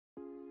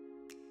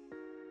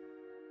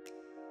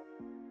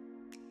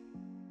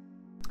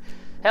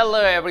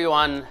Hello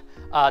everyone,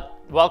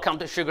 welcome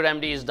to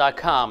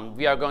SugarMDs.com.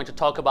 We are going to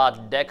talk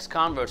about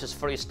Dexcom versus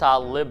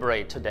Freestyle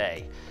Libre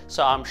today.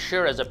 So I'm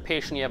sure as a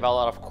patient you have a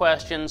lot of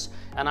questions,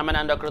 and I'm an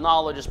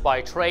endocrinologist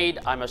by trade.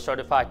 I'm a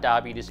certified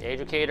diabetes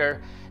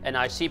educator, and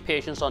I see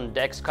patients on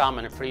Dexcom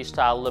and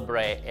Freestyle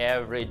Libre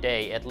every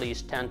day, at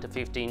least 10 to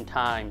 15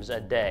 times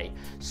a day.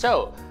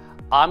 So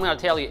I'm going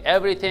to tell you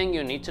everything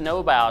you need to know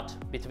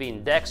about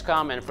between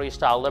Dexcom and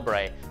Freestyle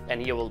Libre,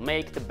 and you will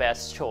make the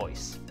best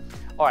choice.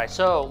 All right,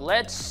 so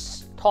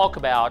let's talk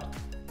about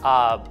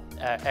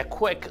a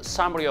quick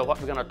summary of what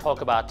we're going to talk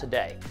about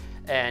today.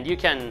 And you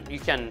can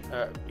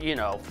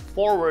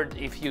forward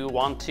if you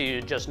want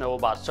to just know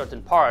about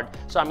certain part.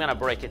 So I'm going to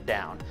break it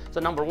down. So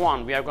number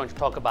one, we are going to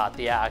talk about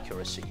the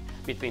accuracy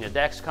between the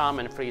Dexcom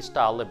and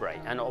Freestyle Libre.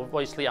 And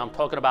obviously I'm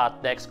talking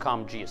about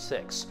Dexcom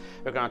G6.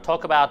 We're going to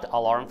talk about the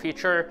alarm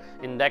feature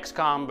in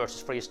Dexcom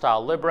versus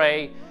Freestyle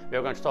Libre.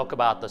 We're going to talk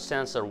about the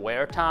sensor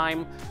wear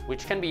time,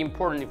 which can be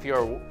important if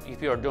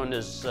you're doing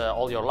this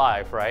all your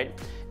life, right?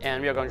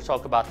 And we are going to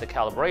talk about the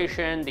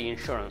calibration, the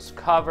insurance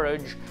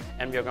coverage,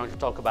 and we are going to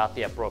talk about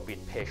the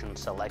appropriate patient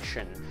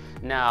selection.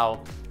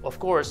 Now, of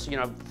course,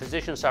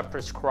 physicians are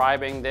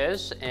prescribing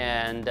this,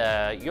 and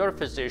your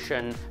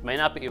physician may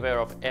not be aware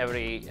of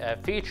every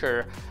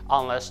feature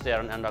unless they're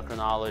an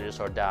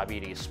endocrinologist or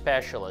diabetes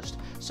specialist.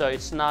 So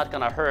it's not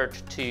going to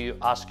hurt to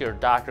ask your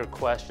doctor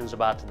questions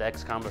about the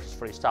Dexcom versus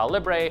Freestyle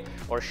Libre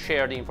or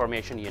share the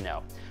information you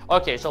know.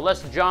 Okay, so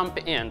let's jump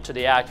into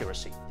the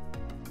accuracy.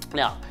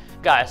 Now,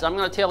 guys, I'm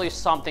going to tell you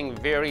something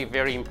very,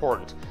 very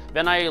important.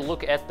 When I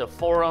look at the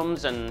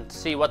forums and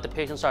see what the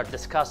patients are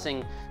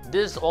discussing,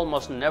 this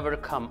almost never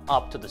come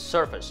up to the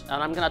surface.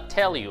 And I'm going to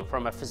tell you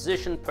from a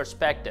physician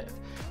perspective,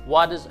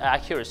 what is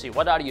accuracy?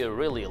 What are you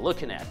really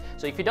looking at?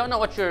 So if you don't know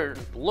what you're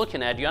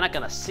looking at, you're not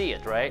going to see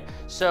it, right?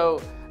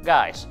 So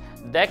guys,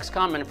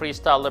 Dexcom and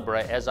Freestyle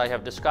Libre, as I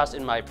have discussed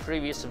in my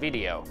previous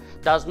video,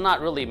 does not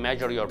really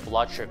measure your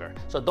blood sugar.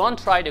 So don't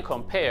try to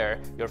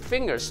compare your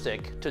finger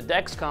stick to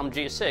Dexcom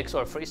G6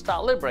 or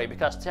Freestyle Libre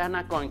because they're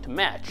not going to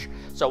match.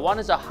 So one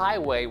is a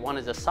highway, one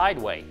is a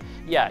sideway.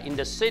 Yeah, in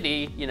the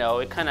city,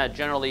 it kind of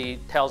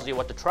generally tells you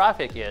what the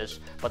traffic is,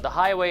 but the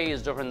highway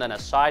is different than a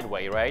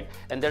sideway, right?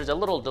 And there's a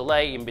little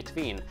delay in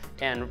between.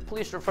 And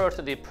please refer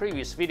to the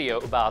previous video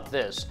about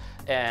this.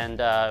 And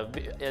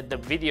the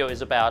video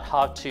is about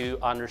how to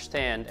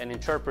understand and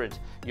interpret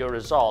your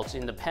results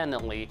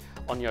independently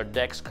on your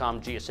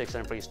Dexcom G6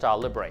 and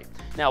Freestyle Libre.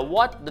 Now,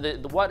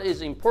 what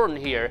is important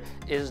here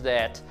is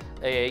that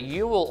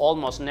you will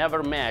almost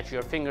never match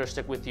your finger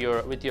stick with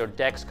your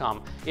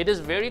Dexcom. It is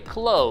very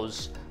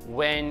close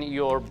when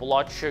your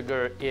blood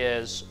sugar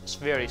is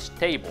very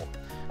stable.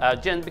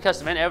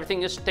 Because when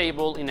everything is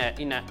stable in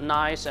a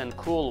nice and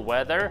cool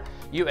weather,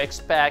 you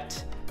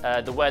expect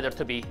the weather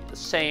to be the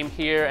same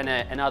here in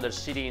another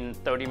city in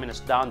 30 minutes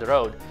down the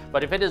road.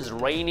 But if it is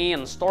rainy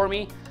and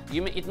stormy,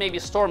 it may be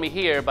stormy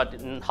here, but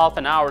in half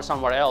an hour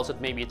somewhere else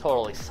it may be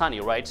totally sunny,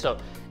 right? So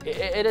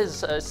it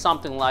is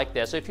something like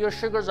that. So if your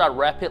sugars are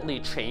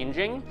rapidly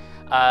changing,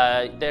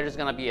 there is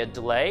going to be a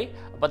delay.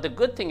 But the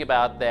good thing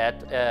about that,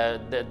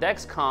 the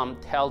Dexcom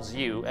tells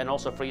you, and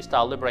also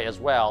Freestyle Libre as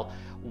well,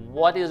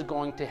 what is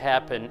going to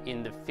happen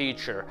in the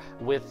future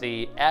with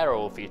the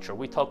arrow feature.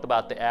 We talked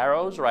about the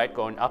arrows, right,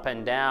 going up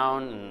and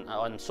down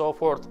and so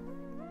forth.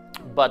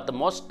 But the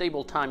most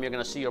stable time you're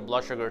going to see your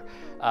blood sugar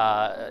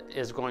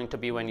is going to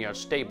be when you're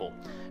stable.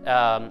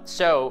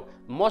 So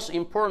most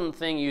important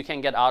thing you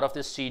can get out of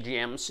the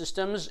CGM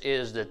systems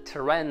is the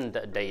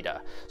trend data.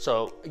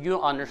 So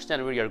you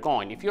understand where you're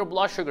going. If your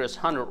blood sugar is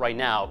 100 right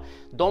now,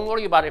 don't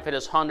worry about if it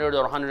is 100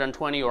 or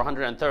 120 or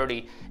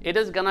 130. It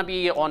is going to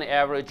be on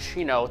average,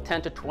 10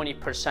 to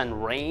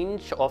 20%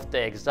 range of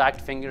the exact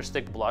finger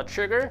stick blood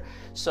sugar.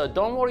 So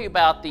don't worry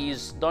about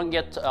these. Don't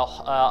get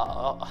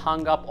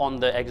hung up on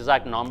the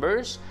exact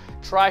numbers.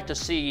 Try to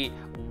see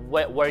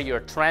where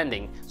you're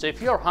trending. So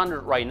if you're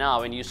 100 right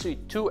now and you see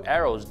 2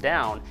 arrows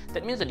down,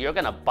 that means that you're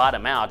gonna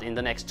bottom out in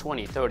the next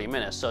 20-30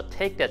 minutes. So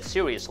take that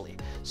seriously.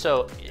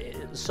 So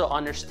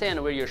understand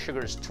where your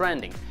sugar is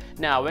trending.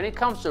 Now, when it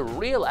comes to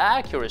real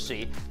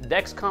accuracy,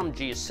 Dexcom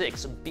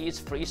G6 beats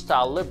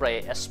Freestyle Libre,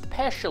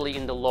 especially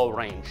in the low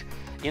range.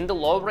 In the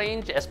low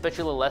range,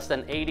 especially less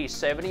than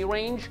 80-70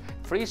 range,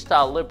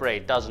 Freestyle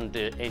Libre doesn't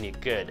do any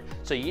good.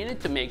 So you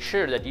need to make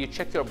sure that you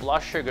check your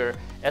blood sugar,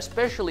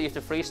 especially if the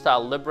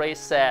Freestyle Libre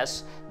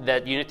says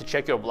that you need to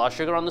check your blood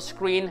sugar on the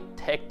screen.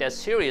 Take that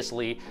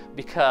seriously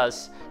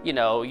because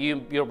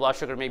your blood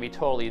sugar may be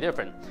totally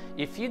different.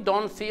 If you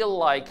don't feel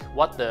like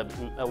what the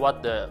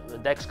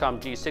Dexcom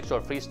G6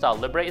 or Freestyle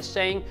Libre is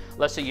saying,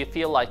 let's say you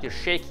feel like you're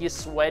shaky,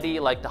 sweaty,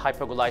 like the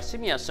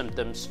hypoglycemia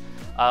symptoms,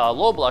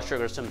 low blood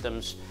sugar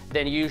symptoms,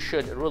 then you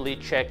should really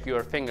check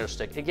your finger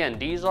stick. Again,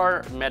 these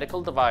are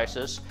medical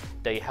devices.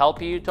 They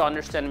help you to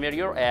understand where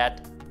you're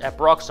at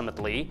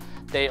approximately.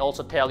 They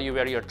also tell you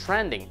where you're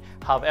trending.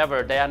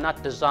 However, they are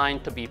not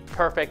designed to be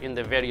perfect in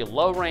the very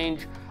low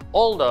range,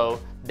 although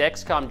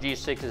Dexcom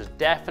G6 is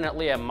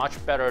definitely a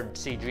much better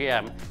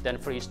CGM than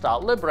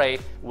Freestyle Libre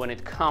when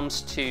it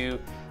comes to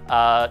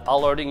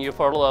alerting you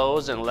for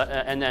lows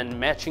and then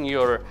matching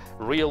your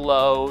real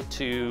low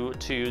to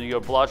your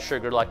blood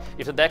sugar. Like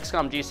if the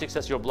Dexcom G6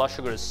 says your blood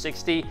sugar is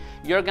 60,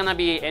 you're gonna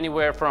be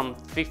anywhere from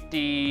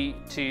 50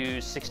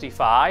 to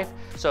 65,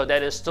 so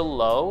that is still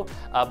low.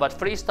 But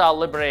Freestyle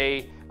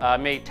Libre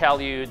may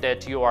tell you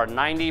that you are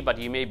 90, but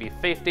you may be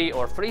 50,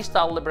 or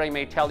Freestyle Libre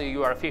may tell you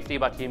you are 50,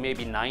 but you may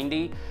be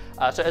 90.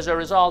 So as a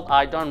result,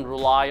 I don't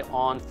rely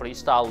on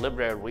Freestyle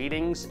Libre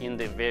readings in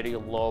the very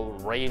low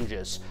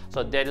ranges.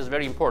 So that is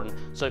very important.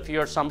 So if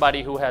you're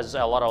somebody who has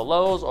a lot of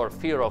lows or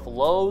fear of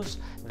lows,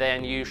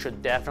 then you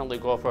should definitely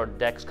go for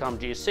Dexcom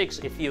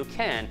G6 if you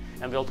can,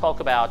 and we'll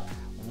talk about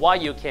why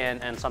you can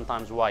and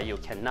sometimes why you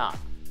cannot.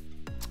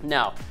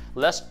 Now,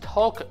 let's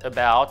talk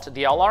about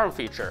the alarm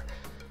feature.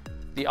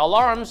 The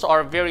alarms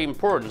are very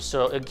important.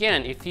 So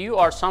again, if you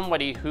are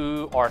somebody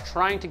who are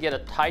trying to get a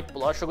tight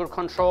blood sugar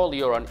control,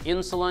 you're on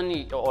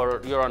insulin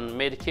or you're on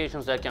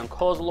medications that can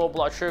cause low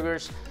blood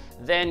sugars,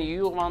 then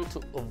you want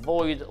to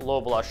avoid low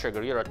blood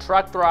sugar. You're a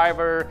truck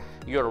driver,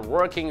 you're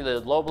working,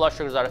 the low blood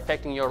sugars are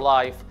affecting your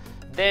life,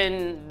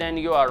 then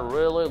you are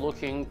really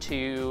looking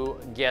to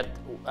get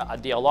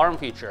the alarm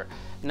feature.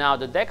 Now,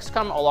 the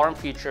Dexcom alarm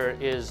feature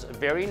is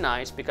very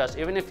nice because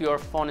even if your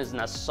phone is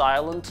in a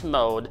silent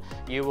mode,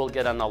 you will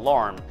get an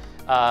alarm.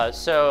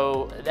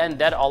 So then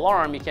that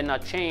alarm you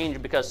cannot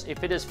change, because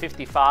if it is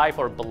 55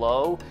 or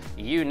below,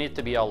 you need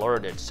to be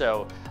alerted.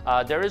 So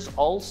there is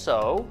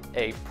also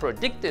a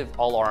predictive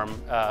alarm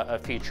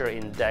feature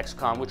in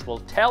Dexcom, which will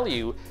tell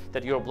you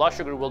that your blood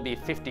sugar will be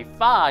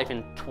 55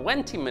 in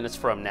 20 minutes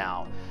from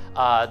now.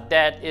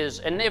 That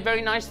is a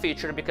very nice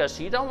feature because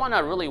you don't want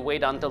to really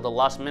wait until the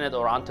last minute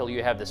or until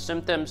you have the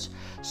symptoms.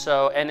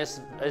 So, and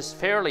it's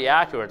fairly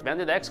accurate. When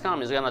the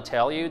Dexcom is going to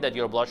tell you that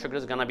your blood sugar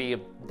is going to be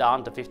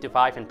down to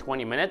 55 in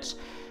 20 minutes,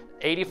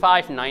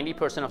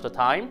 85–90% of the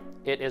time,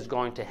 it is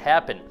going to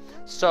happen.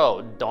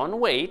 So don't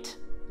wait.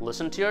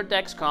 Listen to your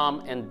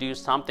Dexcom and do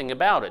something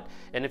about it.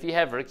 And if you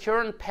have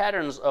recurrent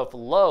patterns of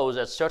lows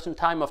at certain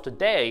time of the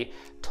day,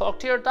 talk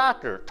to your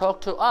doctor, talk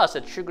to us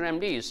at Sugar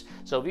MDs.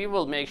 So we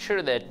will make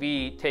sure that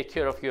we take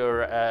care of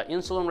your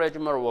insulin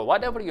regimen or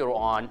whatever you're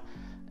on,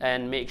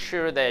 and make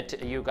sure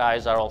that you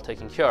guys are all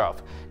taken care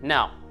of.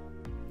 Now,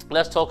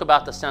 let's talk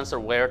about the sensor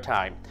wear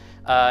time.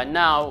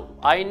 Now,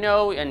 I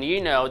know and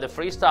you know the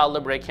Freestyle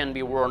Libre can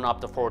be worn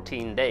up to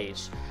 14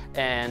 days.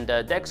 And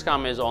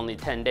Dexcom is only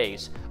 10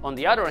 days. On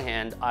the other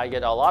hand, I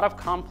get a lot of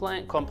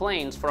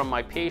complaints from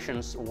my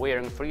patients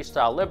wearing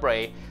Freestyle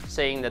Libre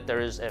saying that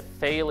there is a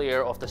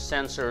failure of the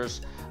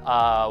sensors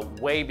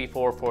way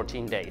before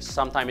 14 days.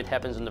 Sometimes it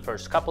happens in the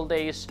first couple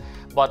days,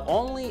 but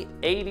only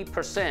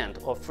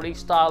 80% of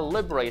Freestyle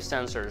Libre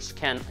sensors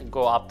can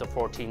go up to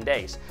 14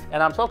 days.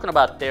 And I'm talking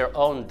about their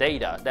own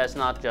data. That's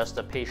not just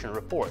the patient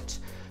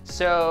reports.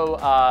 So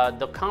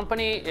the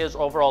company is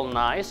overall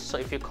nice. So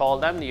if you call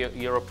them,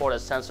 you report a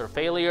sensor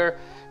failure,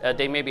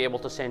 they may be able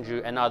to send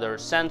you another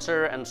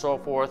sensor and so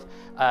forth.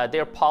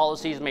 Their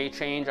policies may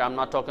change. I'm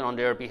not talking on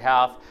their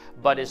behalf,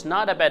 but it's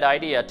not a bad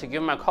idea to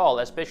give them a call,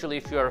 especially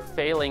if you're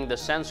failing the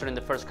sensor in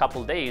the first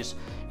couple days.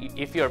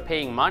 If you're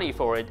paying money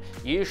for it,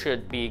 you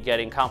should be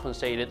getting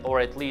compensated, or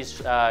at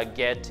least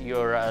get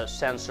your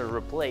sensor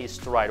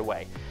replaced right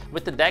away.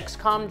 With the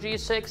Dexcom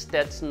G6,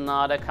 that's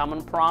not a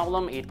common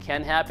problem. It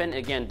can happen.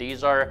 Again,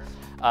 these are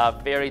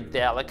very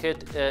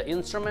delicate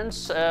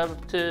instruments,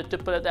 to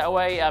put it that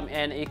way,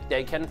 and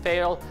they can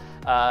fail.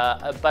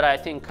 But I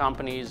think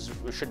companies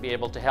should be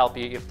able to help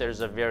you if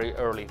there's a very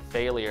early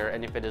failure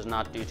and if it is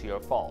not due to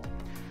your fault.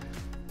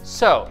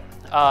 So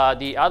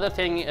the other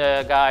thing,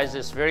 guys,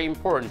 is very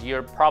important.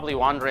 You're probably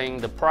wondering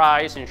the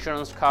price,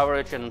 insurance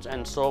coverage,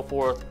 and so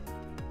forth.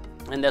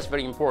 And that's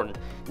very important.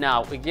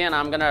 Now, again,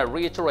 I'm gonna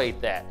reiterate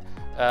that,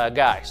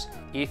 guys,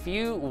 if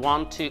you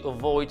want to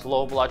avoid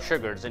low blood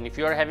sugars, and if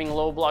you're having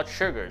low blood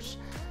sugars,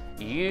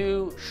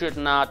 you should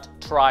not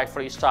try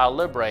Freestyle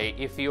Libre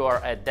if you are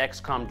a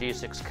Dexcom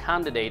G6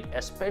 candidate,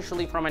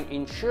 especially from an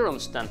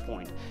insurance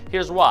standpoint.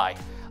 Here's why.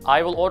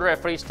 I will order a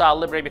Freestyle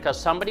Libre because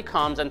somebody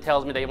comes and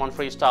tells me they want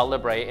Freestyle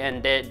Libre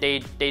and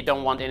they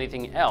don't want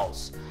anything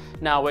else.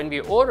 Now, when we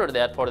order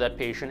that for that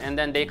patient, and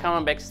then they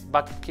come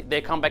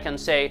back and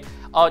say,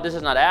 oh, this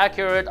is not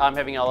accurate, I'm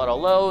having a lot of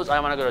lows, I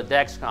want to go to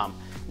Dexcom.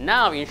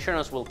 Now,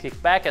 insurance will kick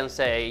back and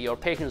say, your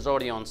patient is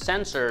already on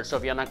sensor, so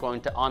we are not going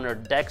to honor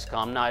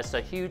Dexcom. Now, it's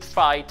a huge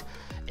fight,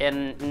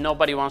 and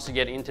nobody wants to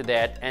get into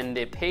that, and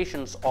the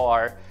patients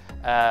are,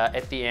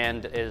 at the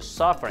end, is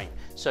suffering.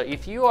 So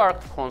if you are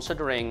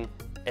considering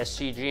a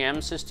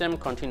SIGM system,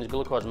 continuous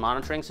glucose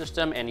monitoring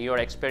system, and you're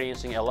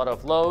experiencing a lot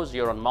of lows,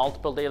 you're on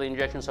multiple daily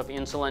injections of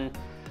insulin,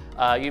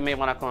 you may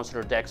want to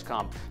consider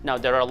Dexcom. Now,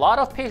 there are a lot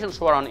of patients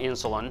who are on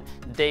insulin.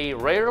 They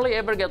rarely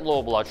ever get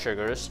low blood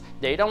sugars.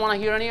 They don't want to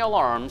hear any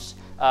alarms.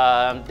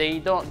 They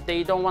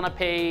don't want to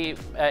pay,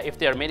 if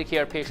they're a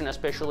Medicare patient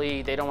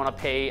especially, they don't want to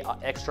pay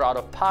extra out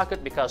of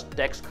pocket because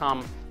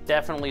Dexcom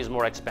definitely is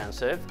more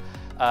expensive.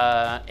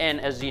 And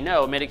as you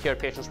know, Medicare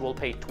patients will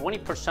pay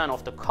 20%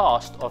 of the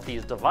cost of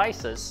these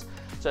devices.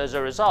 So as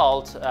a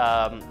result,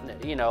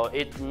 you know,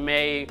 it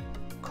may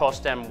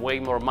cost them way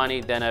more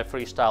money than a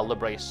Freestyle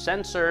Libre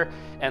sensor,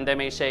 and they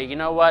may say, you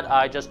know what,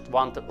 I just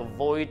want to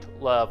avoid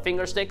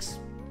finger sticks.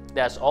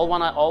 That's all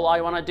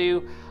I want to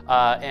do,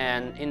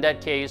 and in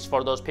that case,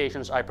 for those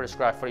patients, I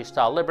prescribe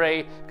Freestyle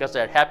Libre because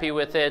they're happy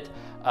with it,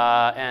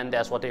 and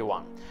that's what they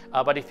want.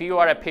 But if you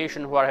are a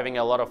patient who are having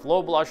a lot of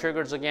low blood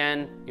sugars,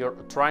 again, you're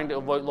trying to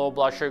avoid low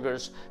blood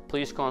sugars,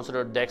 please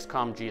consider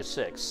Dexcom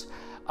G6.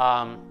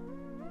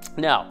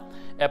 Now,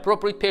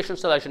 appropriate patient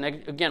selection.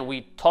 Again,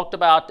 we talked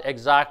about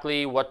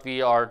exactly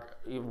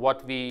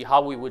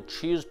how we would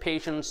choose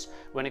patients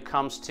when it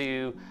comes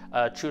to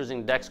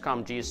choosing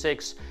Dexcom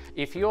G6.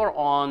 If you're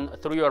on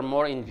 3 or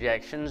more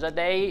injections a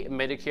day,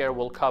 Medicare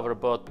will cover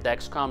both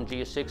Dexcom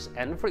G6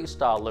 and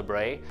Freestyle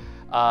Libre,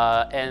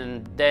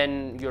 and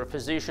then your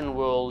physician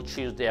will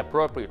choose the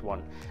appropriate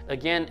one.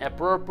 Again,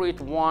 appropriate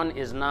one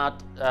is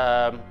not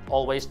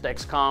always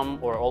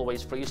Dexcom or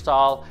always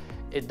Freestyle.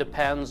 It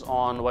depends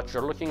on what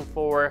you're looking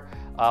for,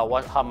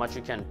 how much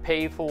you can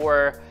pay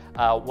for,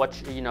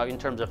 in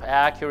terms of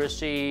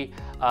accuracy.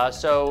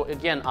 So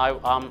again,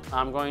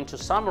 I'm going to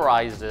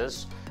summarize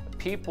this.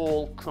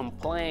 People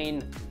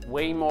complain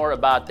way more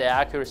about the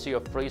accuracy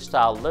of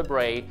Freestyle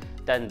Libre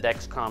than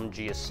Dexcom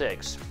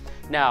G6.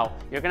 Now,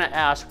 you're going to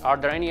ask, are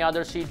there any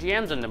other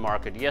CGMs in the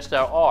market? Yes,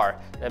 there are.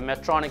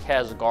 Medtronic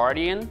has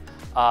Guardian,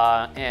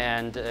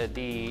 and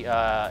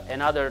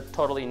another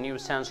totally new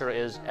sensor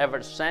is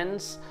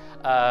Eversense,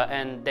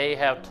 and they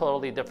have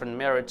totally different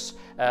merits.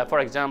 For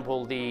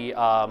example, the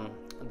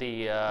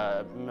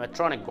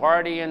Medtronic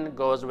Guardian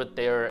goes with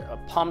their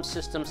pump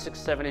system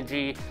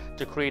 670G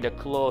to create a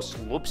closed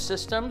loop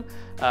system,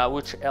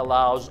 which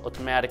allows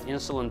automatic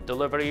insulin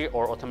delivery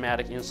or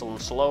automatic insulin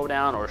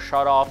slowdown or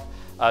shut off,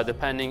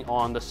 depending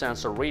on the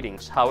sensor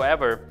readings.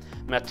 However,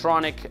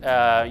 Medtronic,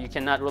 you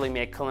cannot really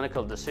make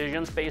clinical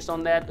decisions based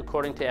on that,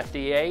 according to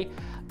FDA,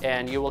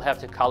 and you will have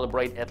to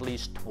calibrate at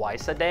least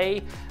twice a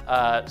day.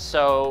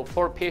 So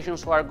for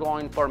patients who are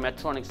going for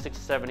Medtronic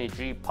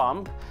 670G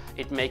pump,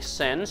 it makes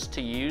sense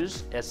to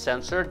use a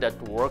sensor that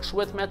works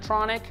with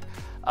Medtronic.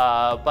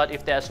 But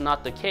if that's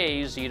not the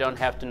case, you don't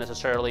have to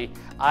necessarily.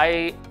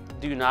 I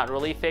do not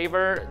really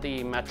favor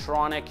the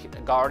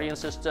Medtronic Guardian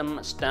system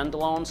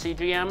standalone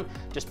CGM,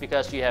 just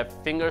because you have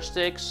finger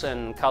sticks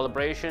and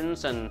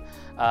calibrations, and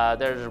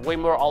there's way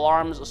more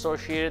alarms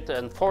associated,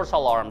 and false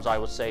alarms, I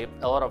would say,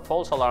 a lot of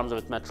false alarms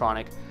with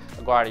Medtronic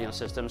Guardian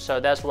system.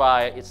 So that's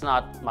why it's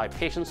not my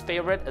patient's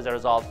favorite. As a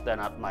result, they're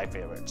not my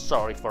favorite.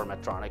 Sorry for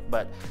Medtronic,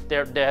 but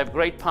they have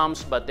great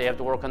pumps, but they have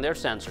to work on their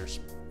sensors.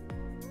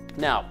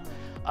 Now,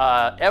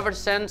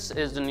 Eversense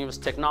is the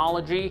newest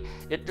technology.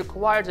 It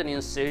requires an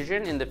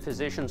incision in the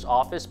physician's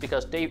office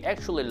because they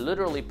actually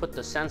literally put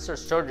the sensor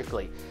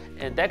surgically.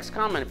 And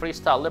Dexcom and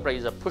Freestyle Libre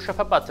is a push of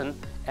a button,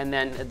 and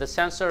then the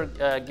sensor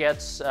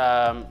gets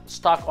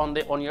stuck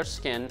on your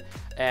skin,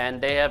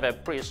 and they have a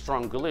pretty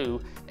strong glue,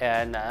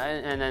 and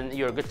then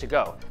you're good to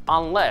go.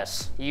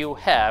 Unless you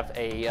have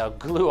a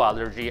glue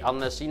allergy,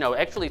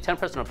 actually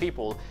 10% of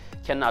people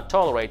cannot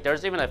tolerate.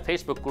 There's even a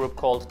Facebook group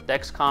called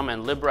Dexcom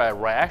and Libre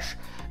Rash,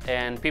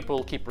 and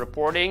people keep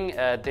reporting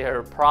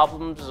their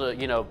problems,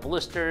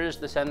 blisters,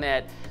 this and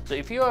that. So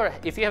if you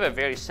have a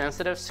very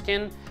sensitive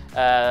skin,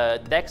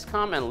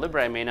 Dexcom and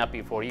Libre may not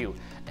be for you.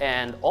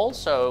 And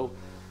also,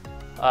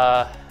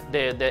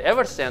 the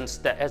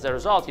Eversense, that as a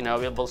result,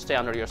 it will stay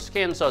under your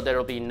skin, so there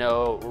will be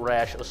no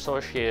rash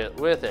associated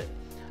with it.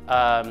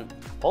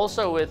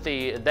 Also with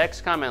the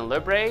Dexcom and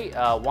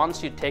Libre,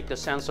 once you take the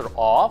sensor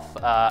off,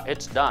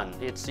 it's done.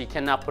 You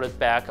cannot put it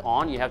back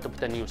on. You have to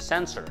put a new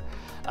sensor.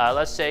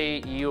 Let's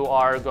say you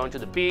are going to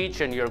the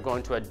beach and you're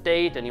going to a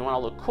date and you want to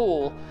look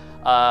cool.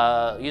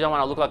 You don't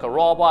want to look like a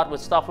robot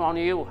with stuff on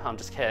you. I'm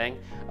just kidding.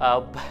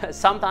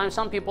 Sometimes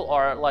some people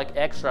are like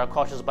extra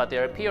cautious about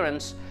their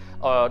appearance,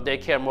 or they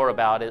care more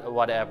about it, or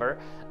whatever.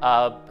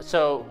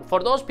 So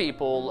for those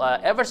people,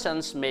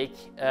 Eversense make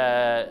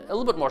a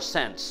little bit more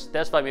sense.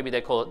 That's why maybe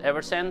they call it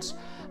Eversense.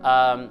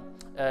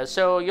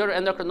 So your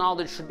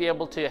endocrinologist should be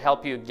able to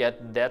help you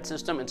get that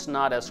system. It's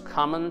not as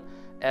common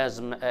as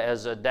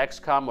a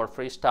Dexcom or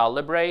Freestyle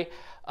Libre,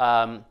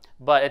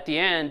 but at the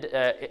end,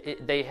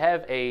 they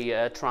have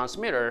a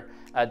transmitter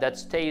that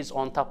stays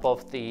on top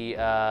of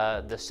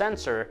the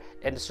sensor,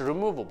 and it's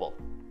removable.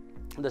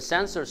 The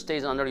sensor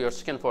stays under your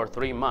skin for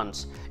 3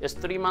 months. It's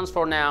 3 months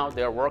for now.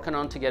 They're working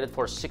on to get it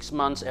for 6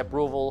 months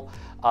approval,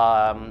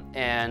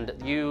 and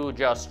you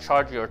just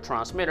charge your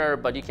transmitter,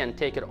 but you can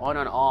take it on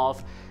and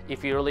off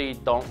if you really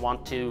don't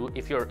want to.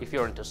 If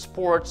you're into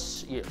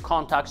sports,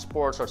 contact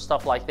sports or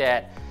stuff like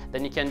that,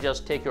 then you can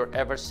just take your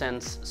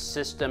Eversense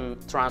system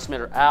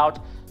transmitter out,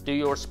 do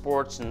your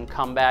sports, and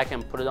come back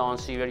and put it on,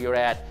 see where you're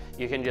at.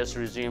 You can just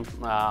resume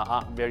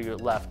where you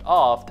left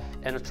off,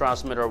 and the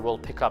transmitter will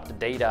pick up the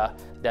data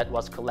that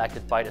was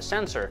collected by the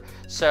sensor.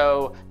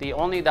 So the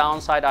only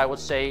downside I would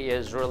say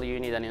is really you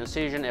need an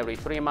incision every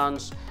 3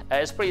 months,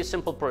 It's a pretty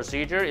simple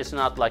procedure. It's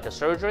not like a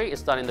surgery.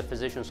 It's done in the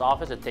physician's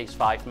office. It takes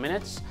 5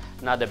 minutes.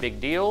 Not a big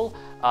deal.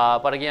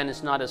 But again,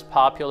 it's not as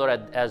popular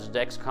as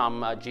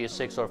Dexcom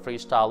G6 or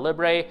Freestyle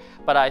Libre.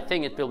 But I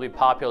think it will be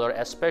popular,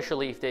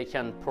 especially if they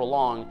can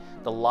prolong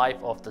the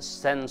life of the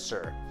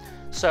sensor.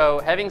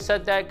 So having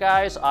said that,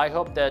 guys, I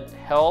hope that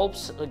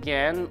helps.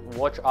 Again,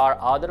 watch our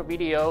other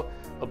video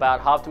about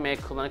how to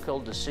make clinical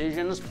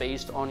decisions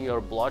based on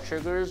your blood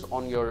sugars,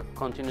 on your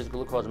continuous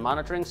glucose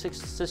monitoring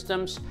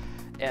systems,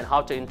 and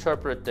how to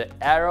interpret the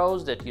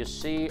arrows that you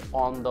see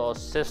on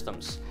those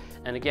systems.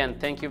 And again,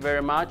 thank you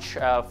very much.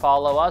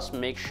 Follow us,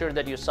 make sure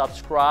that you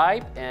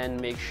subscribe, and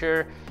make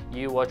sure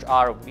you watch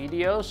our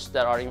videos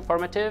that are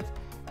informative.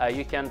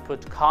 You can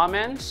put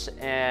comments,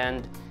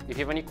 and if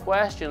you have any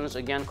questions,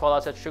 again, call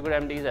us at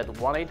SugarMDs at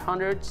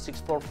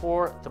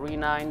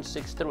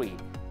 1-800-644-3963.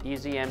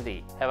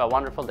 EasyMD. Have a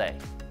wonderful day.